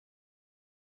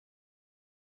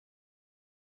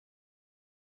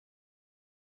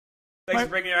Thanks for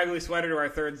bringing your ugly sweater to our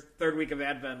third week of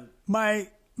Advent. My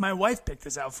wife picked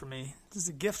this out for me. This is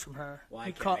a gift from her. Well,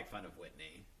 I can't make fun of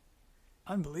Whitney.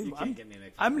 Unbelievable. You can't get me to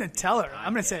make fun I'm of going to Whitney tell on her. the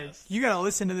I'm going to say, podcast. you got to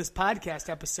listen to this podcast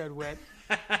episode, Whit.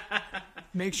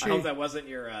 Make sure. I hope that wasn't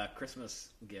your Christmas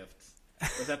gift.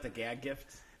 Was that the gag gift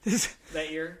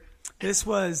that year? This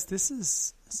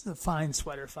is a fine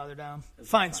sweater, Father Down.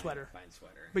 Fine sweater. Fine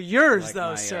sweater. But yours, Like though,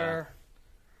 my, sir.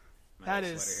 My That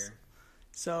little is. sweater here.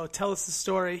 So tell us the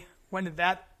story. When did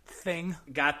that thing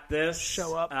Got this.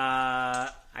 show up?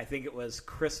 I think it was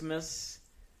Christmas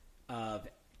of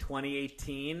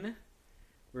 2018.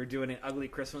 We were doing an ugly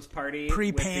Christmas party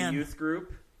Pre-pan. with the youth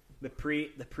group. The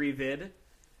pre-vid.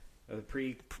 Or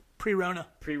the pre-Rona?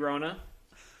 pre-Rona.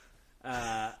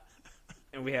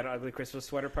 And we had an ugly Christmas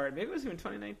sweater party. Maybe it was even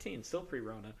 2019. Still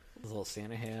pre-Rona. A little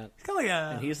Santa hat. It's kind of like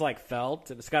a. And he's like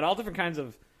felt. And it's got all different kinds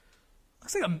of...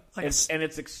 Looks like a. And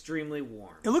it's extremely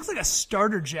warm. It looks like a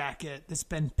starter jacket that's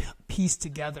been pieced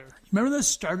together. Remember those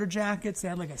starter jackets? They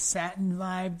had like a satin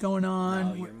vibe going on.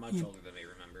 No, you're much older than me,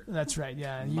 remember? That's right.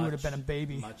 Yeah, you would have been a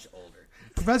baby. Much older.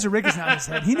 Professor Rick is not his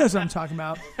head. He knows what I'm talking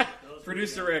about.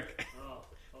 Producer Rick.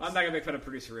 I'm not going to make fun of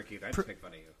Producer Rick either. I just make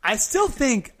fun of you.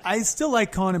 I still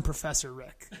like calling him Professor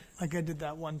Rick. Like I did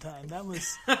that one time. That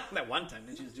was... That one time.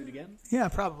 Did you just do it again? Yeah,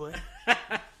 probably.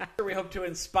 We hope to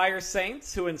inspire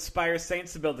saints who inspire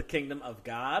saints to build the kingdom of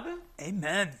God.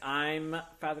 Amen. I'm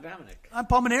Father Dominic. I'm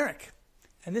Paul Manerick.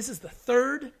 And this is the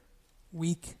third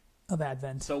week of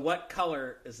Advent. So what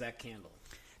color is that candle?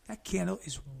 That candle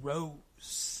is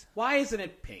rose. Why isn't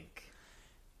it pink?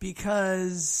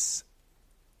 Because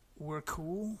we're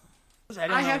cool.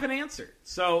 I have an answer.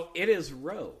 So it is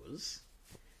rose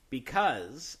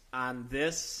because on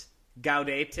this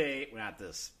Gaudete, well, not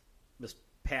this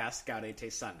past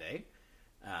Gaudete Sunday,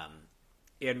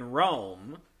 in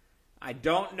Rome, I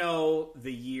don't know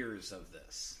the years of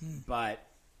this, but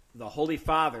the Holy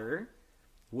Father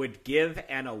would give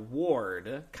an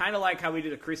award, kind of like how we do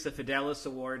the Christa Fidelis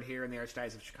Award here in the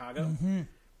Archdiocese of Chicago. Mm-hmm.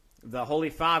 The Holy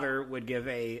Father would give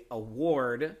a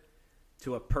award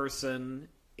to a person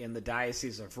in the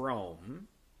Diocese of Rome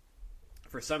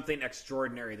for something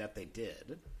extraordinary that they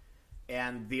did.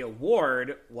 And the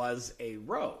award was a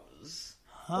rose,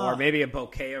 or maybe a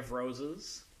bouquet of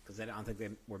roses, because I don't think they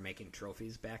were making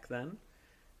trophies back then.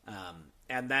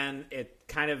 And then it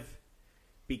kind of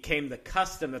became the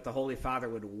custom that the Holy Father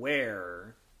would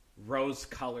wear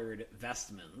rose-colored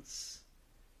vestments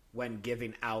when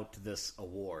giving out this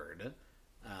award.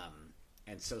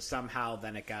 And so somehow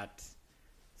then it got,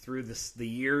 through the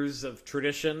years of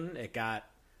tradition, it got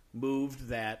moved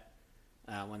that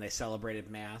when they celebrated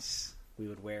Mass, we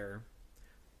would wear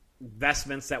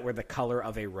vestments that were the color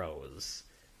of a rose,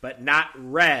 but not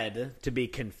red to be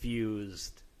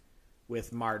confused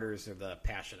with Martyrs or the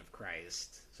Passion of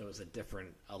Christ. So it was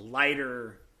a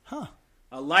lighter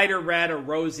red, a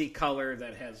rosy color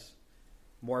that has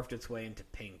morphed its way into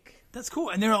pink. That's cool.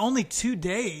 And there are only 2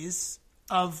 days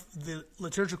of the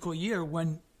liturgical year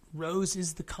when rose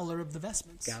is the color of the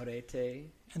vestments. Gaudete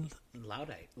and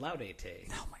Laudate.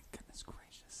 Oh my goodness gracious.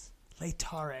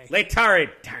 Laetare. Laetare.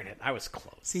 Darn it, I was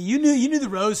close. See, you knew the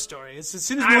rose story. As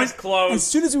soon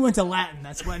as we went to Latin,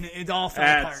 that's when it all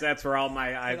fell apart. That's where all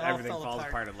everything falls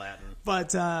apart in Latin.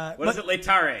 But what is it?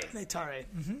 Laetare. Laetare.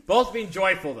 Mm-hmm. Both mean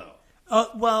joyful, though.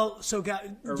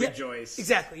 Rejoice.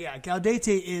 Exactly, yeah.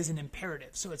 Gaudete is an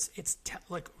imperative, so it's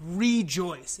like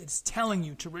rejoice. It's telling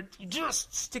you to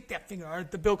just stick that finger, or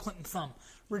the Bill Clinton thumb.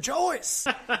 Rejoice.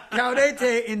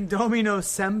 Gaudete in Domino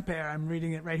Semper. I'm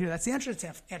reading it right here. That's the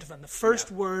antiphon. The first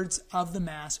words of the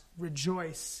Mass.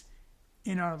 Rejoice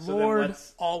in our Lord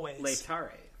always.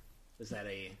 Laetare. Is that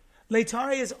a...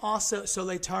 Laetare is also... So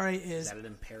laetare is... Is that an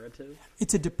imperative?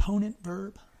 It's a deponent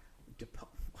verb.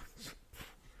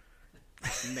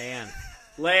 Man.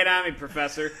 Lay it on me,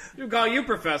 Professor. You call you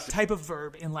Professor. Type of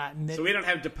verb in Latin. So we don't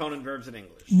have deponent verbs in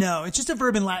English. No, it's just a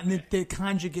verb in Latin that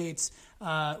conjugates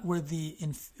where the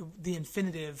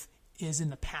infinitive is in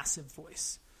the passive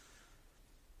voice.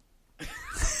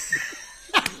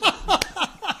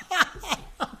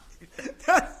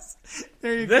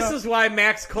 This is why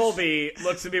Max Colby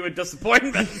looks at me with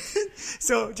disappointment.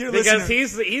 So, dear because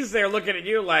listener, he's there looking at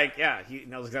you like, yeah, he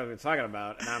knows exactly what you're talking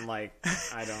about, and I'm like,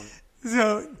 I don't.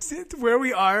 So where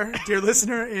we are, dear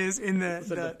listener, is in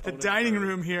the dining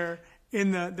room here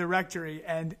in the rectory,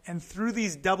 and through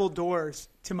these double doors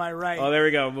to my right. Oh, there we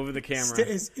go, moving the camera.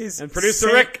 Is and producer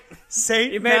Rick,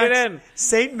 you made it in.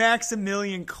 Saint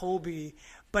Maximilian Kolbe,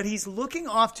 but he's looking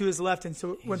off to his left, and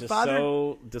so when He's just Father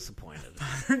so disappointed.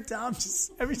 Tom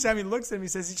just every time he looks at me, he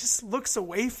says he just looks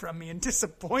away from me in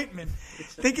disappointment,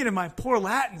 thinking of my poor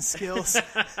Latin skills.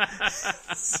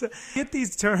 So, get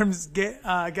these terms,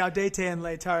 gaudete and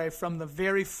laetare, from the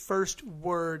very first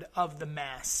word of the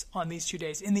Mass on these 2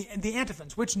 days in the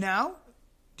antiphons, which now,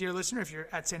 dear listener, if you're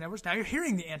at St. Edward's, now you're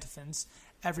hearing the antiphons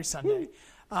every Sunday.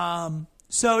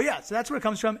 So that's where it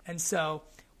comes from, and so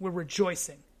we're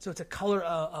rejoicing. So it's a color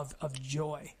of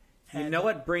joy. You know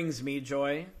what brings me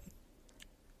joy?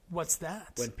 What's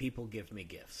that? When people give me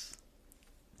gifts.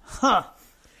 Huh.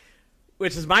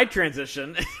 Which is my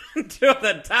transition to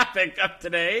the topic of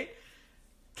today,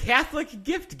 Catholic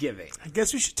gift giving. I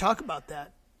guess we should talk about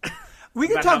that. We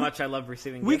could About talk how much I love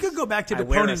receiving We gifts. could go back to I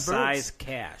wear a deponent size verbs.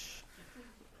 cash.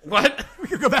 What? We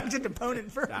could go back to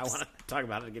deponent verbs. I want to talk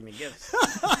about it and give me gifts.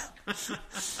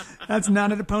 That's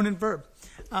not a deponent verb.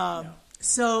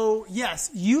 So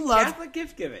yes, you love Catholic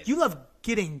gift giving. you love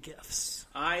getting gifts,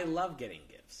 I love getting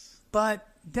gifts. but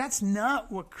that's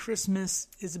not what Christmas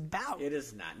is about. It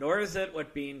is not. Nor is it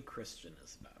what being Christian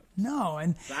is about. No,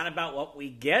 and It's not about what we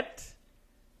get.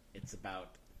 It's about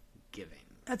giving.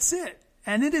 that's it.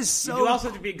 And it is so. You do also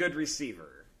have to be a good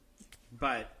receiver.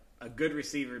 But a good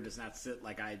receiver does not sit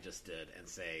like I just did and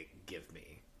say, give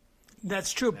me.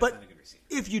 That's true. That's But not a good receiver.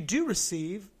 if you do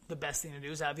receive, the best thing to do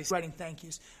is obviously writing thank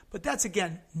yous. But that's,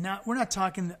 again, we're not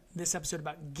talking this episode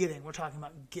about getting. We're talking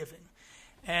about giving.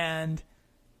 And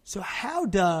so how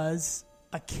does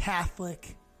a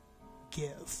Catholic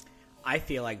give? I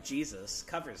feel like Jesus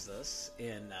covers this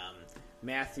in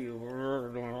Matthew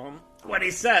when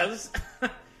he says...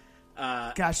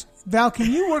 Gosh, Val,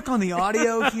 can you work on the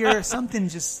audio here? Something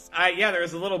just... there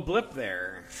was a little blip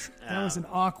there. That was an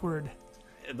awkward...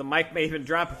 The mic may even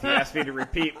drop if you ask me to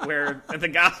repeat where the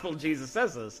gospel Jesus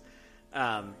says this.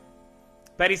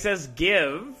 But he says,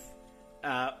 give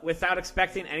without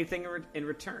expecting anything in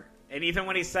return. And even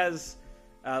when he says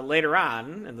later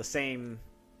on in the same,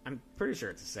 I'm pretty sure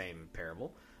it's the same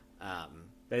parable,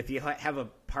 that if you have a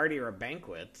party or a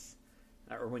banquet,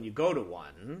 or when you go to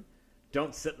one,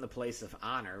 don't sit in the place of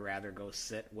honor, rather go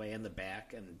sit way in the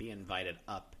back and be invited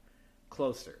up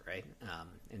closer, right?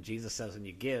 And Jesus says when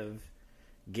you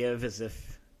give as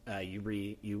if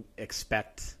you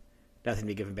expect nothing to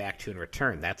be given back to you in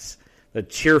return. That's the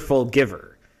cheerful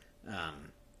giver,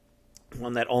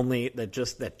 one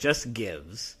that just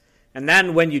gives. And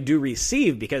then when you do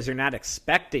receive, because you're not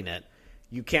expecting it,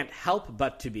 you can't help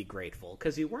but to be grateful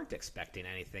because you weren't expecting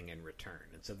anything in return.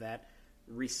 And so that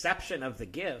reception of the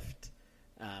gift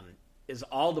is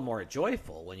all the more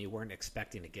joyful when you weren't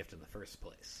expecting a gift in the first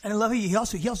place. And I love he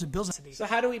also builds on it. So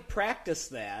how do we practice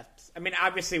that? I mean,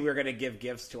 obviously we're going to give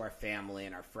gifts to our family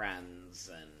and our friends,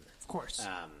 and Of course.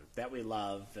 that we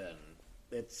love, and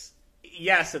it's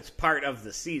part of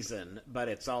the season, but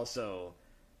it's also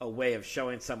a way of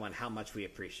showing someone how much we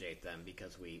appreciate them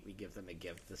because we give them a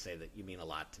gift to say that you mean a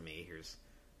lot to me. Here's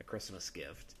a Christmas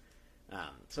gift.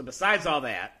 So besides all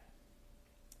that,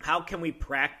 how can we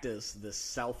practice this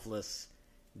selfless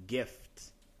gift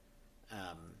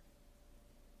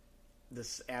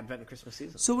this Advent and Christmas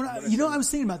season? So I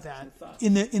was thinking about that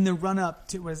in the run up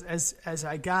to as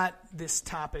I got this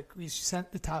topic. We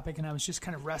sent the topic, and I was just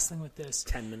kind of wrestling with this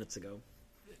 10 minutes ago.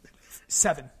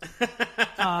 7.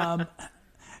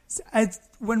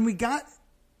 When we got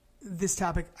this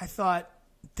topic, I thought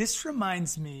this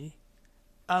reminds me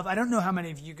of, I don't know how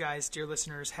many of you guys, dear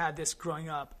listeners, had this growing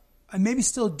up, and maybe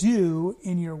still do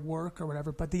in your work or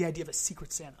whatever, but the idea of a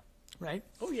Secret Santa, right?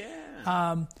 Oh,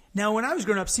 yeah. Now, when I was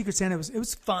growing up, Secret Santa, it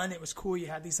was fun. It was cool. You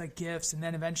had these like gifts, and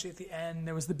then eventually at the end,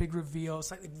 there was the big reveal,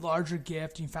 slightly larger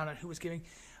gift, and you found out who was giving.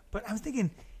 But I was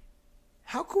thinking,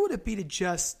 how cool would it be to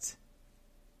just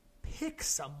pick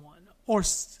someone or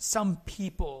some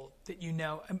people that you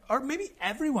know, or maybe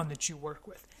everyone that you work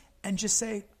with, and just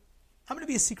say, I'm going to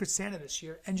be a Secret Santa this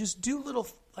year, and just do little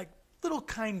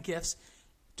kind gifts,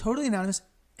 totally anonymous,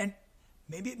 and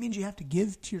maybe it means you have to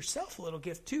give to yourself a little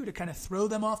gift too to kind of throw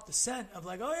them off the scent of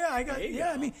like, oh yeah, I got,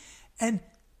 yeah, I mean, and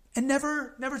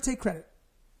never take credit.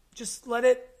 Just let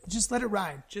it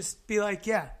ride. Just be like,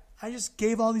 yeah, I just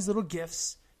gave all these little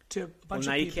gifts to a bunch of people. Well,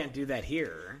 now you can't do that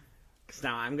here because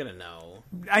now I'm going to know.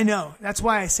 I know. That's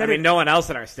why I said it. I mean, no one else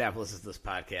in our staff listens to this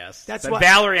podcast. That's but why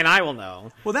Valerie and I will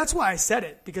know. Well, that's why I said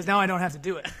it, because now I don't have to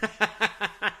do it.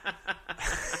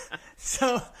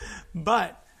 So,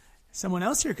 but someone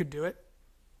else here could do it.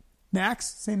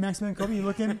 Max, say Maximilian Kobe, you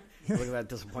looking? Look at that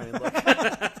disappointed look.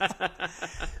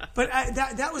 But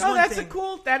that was No, one that's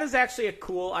thing. that is actually a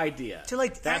cool idea.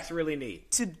 That's really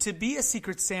neat. To be a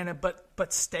Secret Santa,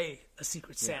 but stay a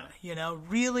Secret Santa. You know,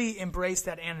 really embrace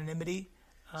that anonymity.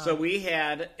 So we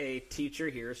had a teacher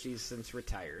here. She's since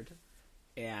retired.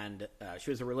 And she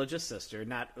was a religious sister,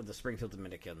 not of the Springfield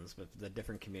Dominicans, but the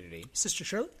different community. Sister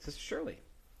Shirley? Sister Shirley.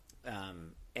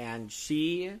 And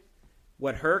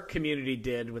what her community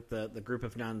did with the group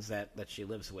of nuns that she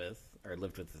lives with, or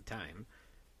lived with at the time,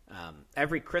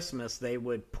 every Christmas they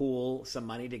would pool some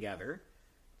money together,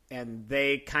 and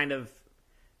they kind of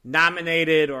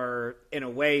nominated or, in a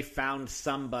way, found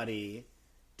somebody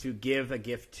to give a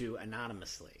gift to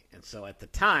anonymously. And so at the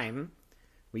time,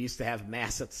 we used to have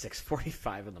Mass at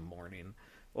 6:45 in the morning.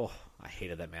 Oh, I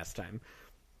hated that Mass time.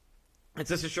 And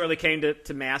Sister Shirley came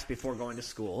to Mass before going to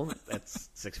school at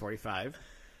 6:45.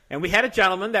 And we had a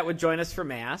gentleman that would join us for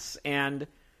Mass, and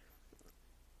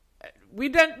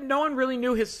no one really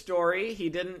knew his story. He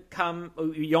didn't come.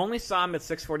 You only saw him at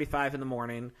 6:45 in the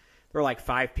morning. There were like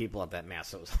 5 people at that Mass,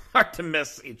 so it was hard to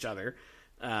miss each other.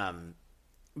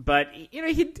 But,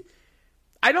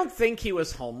 I don't think he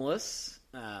was homeless.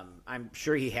 I'm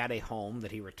sure he had a home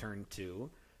that he returned to.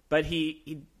 But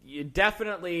you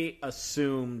definitely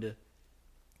assumed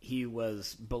he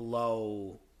was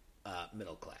below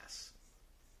middle class.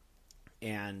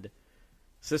 And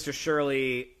Sister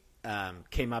Shirley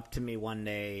came up to me one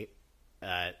day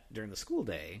during the school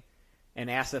day and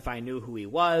asked if I knew who he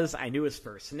was. I knew his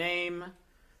first name.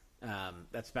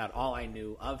 That's about all I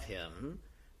knew of him.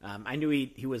 I knew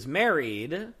he was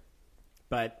married,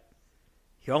 but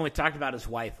he only talked about his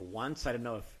wife once. I didn't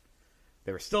know if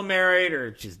they were still married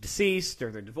or she's deceased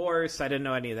or they're divorced. I didn't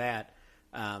know any of that.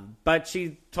 But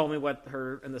she told me what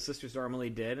her and the sisters normally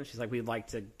did, and she's like, we'd like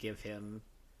to give him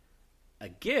a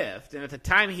gift. And at the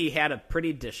time, he had a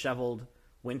pretty disheveled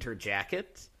winter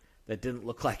jacket that didn't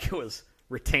look like it was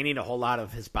retaining a whole lot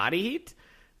of his body heat.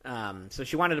 So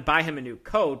she wanted to buy him a new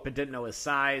coat, but didn't know his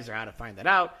size or how to find that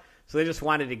out. So they just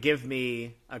wanted to give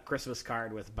me a Christmas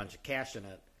card with a bunch of cash in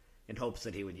it in hopes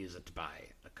that he would use it to buy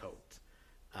a coat.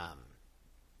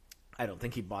 I don't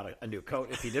think he bought a new coat.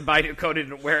 If he did buy a new coat, he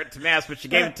didn't wear it to Mass, but she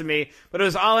gave it to me. But it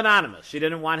was all anonymous. She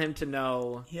didn't want him to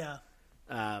know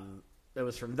it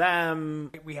was from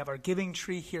them. We have our giving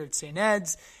tree here at St.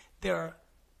 Ed's. There are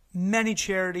many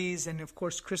charities, and of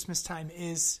course Christmas time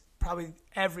is probably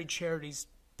every charity's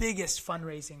biggest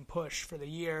fundraising push for the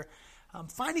year.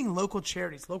 Finding local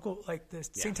charities, like the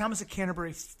St. Thomas of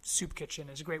Canterbury Soup Kitchen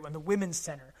is a great one. The Women's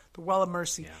Center, the Well of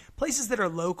Mercy, places that are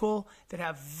local that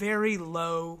have very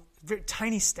low, very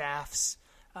tiny staffs,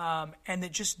 and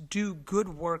that just do good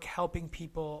work helping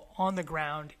people on the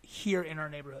ground here in our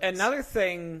neighborhoods. Another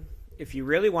thing, if you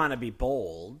really want to be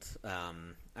bold,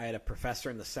 I had a professor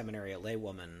in the seminary, a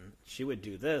laywoman. She would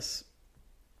do this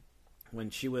when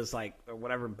she was like, or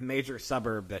whatever major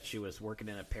suburb that she was working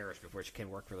in a parish before she came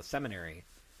to work for the seminary.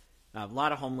 A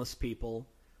lot of homeless people.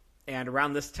 And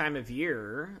around this time of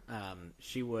year,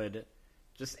 she would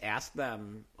just ask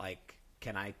them, like,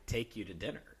 can I take you to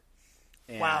dinner?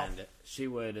 And she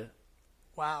would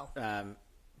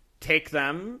take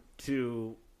them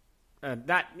to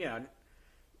not,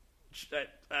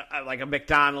 like a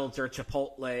McDonald's or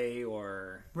Chipotle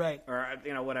or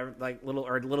whatever, like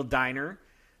little diner.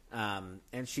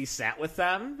 And she sat with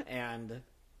them and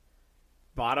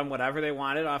bought them whatever they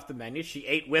wanted off the menu. She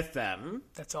ate with them.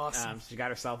 That's awesome. She got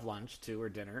herself lunch too, or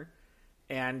dinner,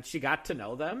 and she got to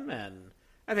know them. And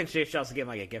I think she also gave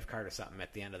them like a gift card or something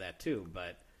at the end of that too.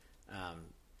 But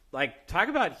like, talk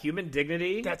about human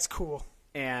dignity. That's cool.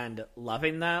 And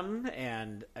loving them,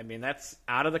 and I mean that's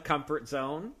out of the comfort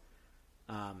zone,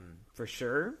 for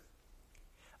sure.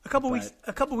 A couple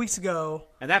weeks ago,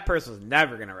 and that person was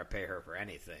never going to repay her for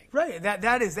anything. Right.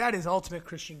 That is ultimate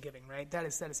Christian giving. Right. That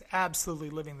is absolutely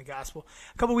living the gospel.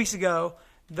 A couple weeks ago,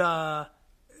 the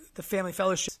family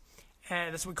fellowship,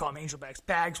 and that's what we call them, angel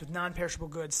bags with non-perishable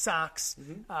goods, socks,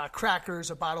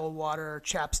 crackers, a bottle of water,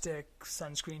 chapstick,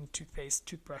 sunscreen, toothpaste,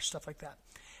 toothbrush, stuff like that.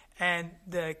 And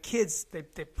the kids, they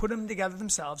put them together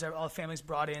themselves. All the families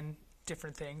brought in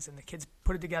different things, and the kids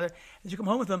put it together. As you come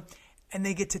home with them, and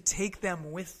they get to take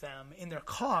them with them in their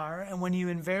car. And when you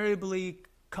invariably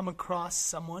come across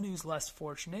someone who's less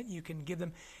fortunate, you can give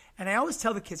them. And I always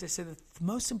tell the kids, I say that the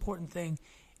most important thing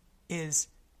is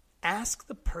ask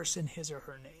the person his or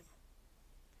her name.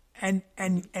 And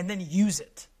then use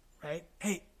it, right?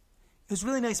 Hey, it was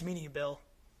really nice meeting you, Bill.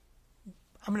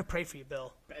 I'm going to pray for you,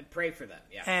 Bill. Pray for them,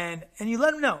 yeah. And you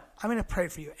let them know, I'm going to pray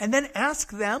for you. And then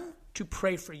ask them to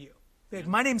pray for you. Like,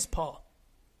 my name's Paul.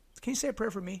 Can you say a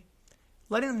prayer for me?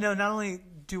 Letting them know, not only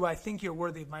do I think you're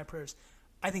worthy of my prayers,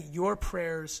 I think your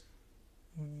prayers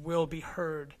will be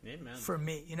heard for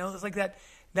me. It's like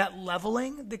that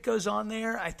leveling that goes on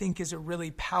there, I think, is a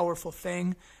really powerful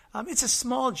thing. It's a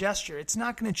small gesture. It's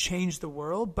not going to change the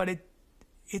world, but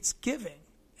it's giving.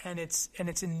 and it's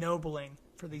ennobling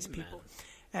for these people.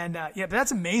 And but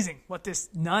that's amazing what this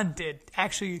nun did,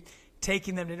 actually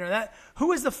taking them to dinner. That who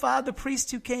was the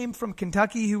priest who came from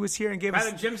Kentucky who was here and gave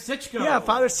Father us Jim Sitchko. Yeah,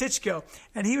 Father Sitchko,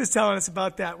 and he was telling us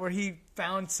about that, where he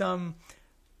found some.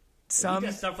 He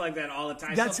does stuff like that all the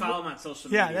time. That's Still follow him on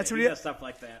social media. Yeah, that's what he does stuff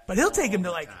like that. But he'll take them to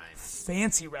the like time.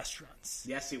 fancy restaurants.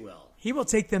 Yes, he will. He will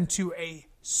take them to a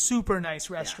super nice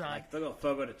restaurant. Yeah, like they'll go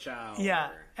Fogo de Chao. Yeah,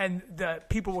 or and the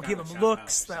people will give him Chop looks.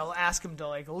 House or They'll ask him to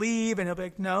like leave, and he'll be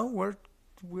like, "No,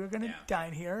 we're gonna Yeah.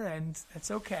 dine here, and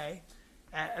it's okay."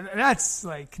 And that's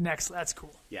like next. That's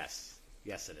cool. Yes,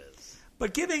 it is.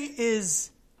 But giving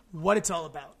is what it's all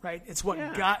about, right? It's what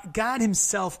Yeah. God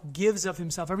Himself gives of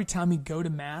Himself every time we go to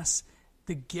Mass.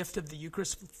 The gift of the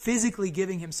Eucharist, physically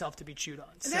giving Himself to be chewed on.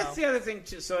 And that's the other thing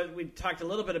too. So we talked a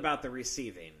little bit about the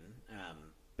receiving,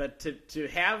 but to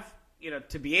have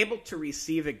to be able to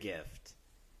receive a gift,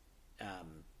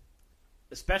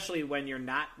 especially when you're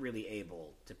not really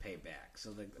able to pay back.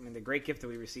 So the great gift that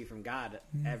we receive from God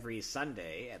every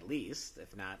Sunday, at least,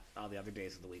 if not all the other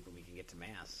days of the week when we can get to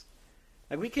Mass,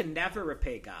 like we can never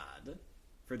repay God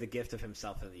for the gift of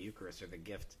Himself in the Eucharist or the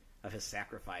gift of His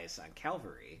sacrifice on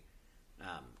Calvary.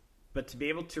 But to be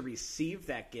able to receive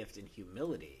that gift in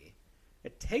humility,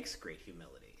 it takes great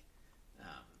humility.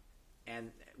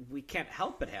 And we can't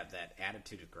help but have that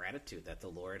attitude of gratitude that the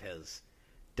Lord has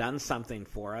done something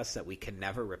for us that we can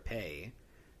never repay.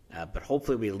 But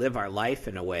hopefully we live our life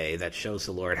in a way that shows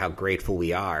the Lord how grateful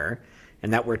we are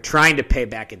and that we're trying to pay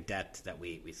back a debt that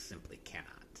we simply cannot.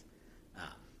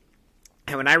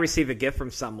 And when I receive a gift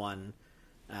from someone,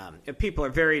 people are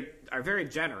very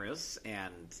generous,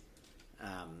 and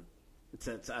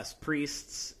to us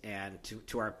priests and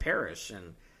to our parish.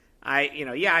 And I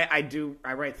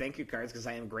write thank you cards because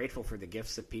I am grateful for the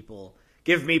gifts that people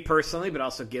give me personally, but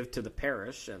also give to the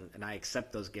parish, and I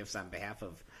accept those gifts on behalf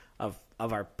of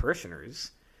our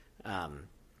parishioners.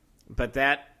 But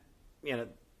that,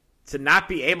 to not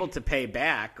be able to pay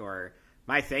back, or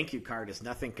my thank you card is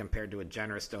nothing compared to a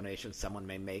generous donation someone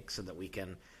may make so that we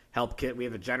can help kids. We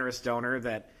have a generous donor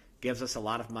that gives us a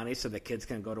lot of money so that kids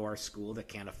can go to our school that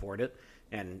can't afford it.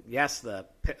 And yes, Mrs.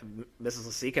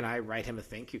 Lasik and I write him a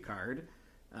thank you card,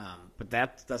 but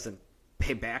that doesn't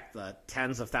pay back the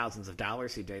tens of thousands of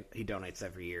dollars he donates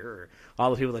every year, or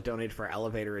all the people that donate for our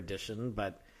elevator edition.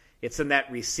 But it's in that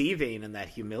receiving and that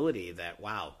humility that,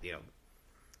 wow,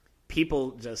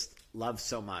 people just love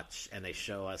so much, and they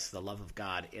show us the love of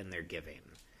God in their giving.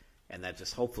 And that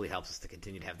just hopefully helps us to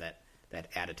continue to have that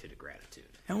attitude of gratitude.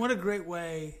 And what a great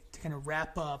way to kind of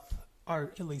wrap up,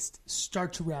 or at least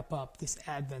start to wrap up this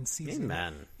Advent season.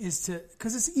 Amen.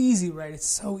 Because it's easy, right? It's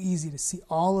so easy to see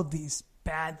all of these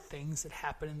bad things that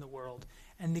happen in the world,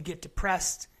 and to get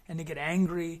depressed and to get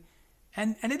angry.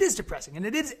 And it is depressing, and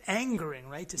it is angering,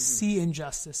 right? To see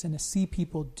injustice and to see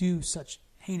people do such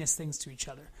heinous things to each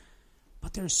other.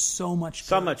 But there's so much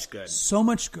good. So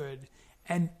much good.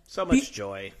 And so much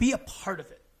joy. Be a part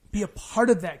of it. Be a part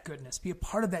of that goodness. Be a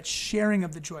part of that sharing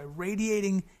of the joy,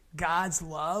 radiating God's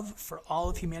love for all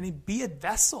of humanity. Be a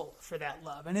vessel for that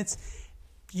love. And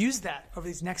use that over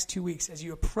these next 2 weeks as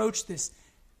you approach this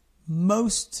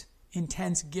most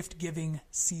intense gift-giving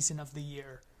season of the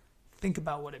year. Think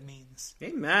about what it means.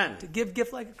 Amen. To give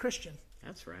gift like a Christian.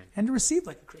 That's right. And to receive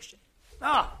like a Christian.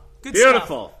 Good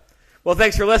Beautiful. stuff. Well,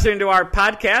 thanks for listening to our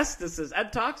podcast. This is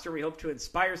Ed Talks, where we hope to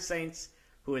inspire saints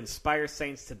who inspire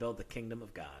saints to build the kingdom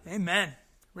of God. Amen.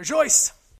 Rejoice.